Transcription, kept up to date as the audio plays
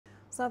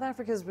South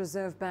Africa's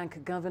Reserve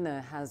Bank governor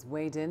has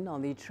weighed in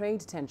on the trade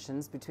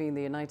tensions between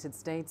the United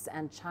States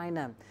and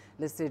China.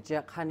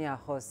 Lesetja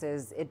Kganyago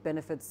says it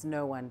benefits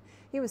no one.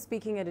 He was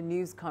speaking at a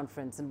news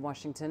conference in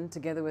Washington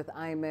together with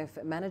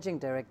IMF Managing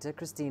Director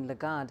Christine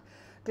Lagarde.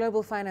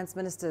 Global finance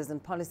ministers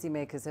and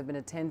policymakers have been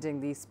attending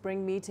the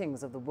spring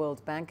meetings of the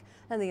World Bank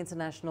and the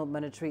International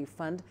Monetary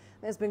Fund.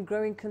 There's been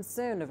growing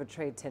concern over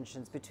trade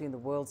tensions between the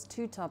world's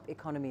two top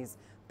economies.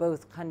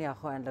 Both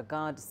Kganyago and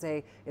Lagarde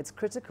say it's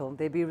critical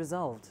they be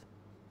resolved.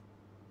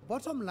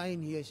 Bottom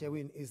line here,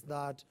 Sherwin, is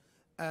that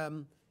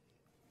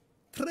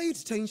trade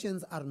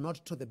tensions are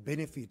not to the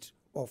benefit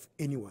of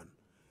anyone.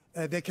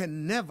 They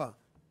can never,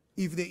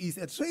 if there is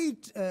a trade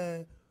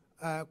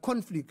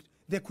conflict,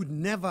 there could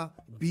never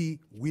be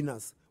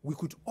winners. We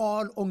could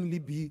all only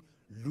be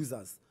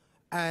losers.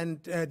 And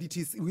it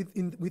is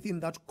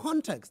within that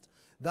context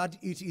that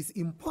it is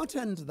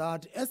important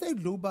that as a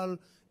global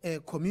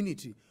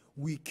community,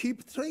 we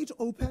keep trade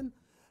open,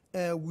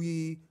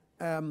 we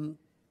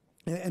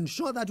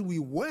ensure that we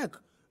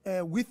work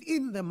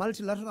within the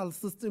multilateral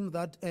system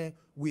that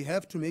we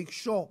have to make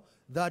sure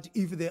that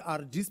if there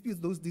are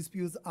disputes, those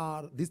disputes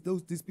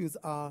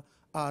are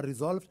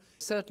resolved.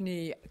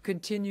 Certainly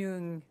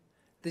continuing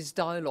this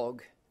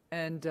dialogue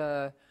and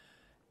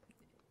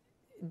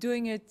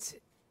doing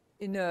it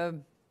in a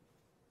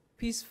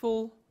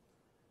peaceful,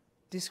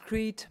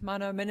 discreet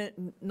manner,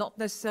 not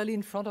necessarily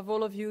in front of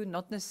all of you,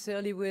 not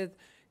necessarily with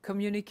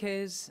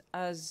communiques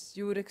as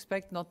you would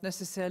expect, not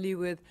necessarily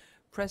with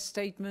press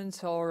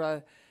statements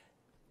or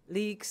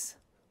leaks,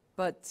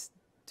 but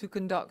to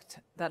conduct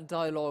that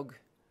dialogue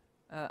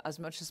as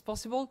much as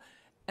possible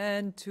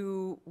and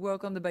to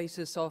work on the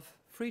basis of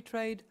free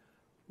trade,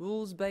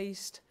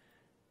 rules-based,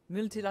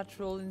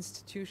 multilateral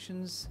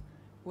institutions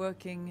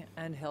working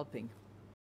and helping.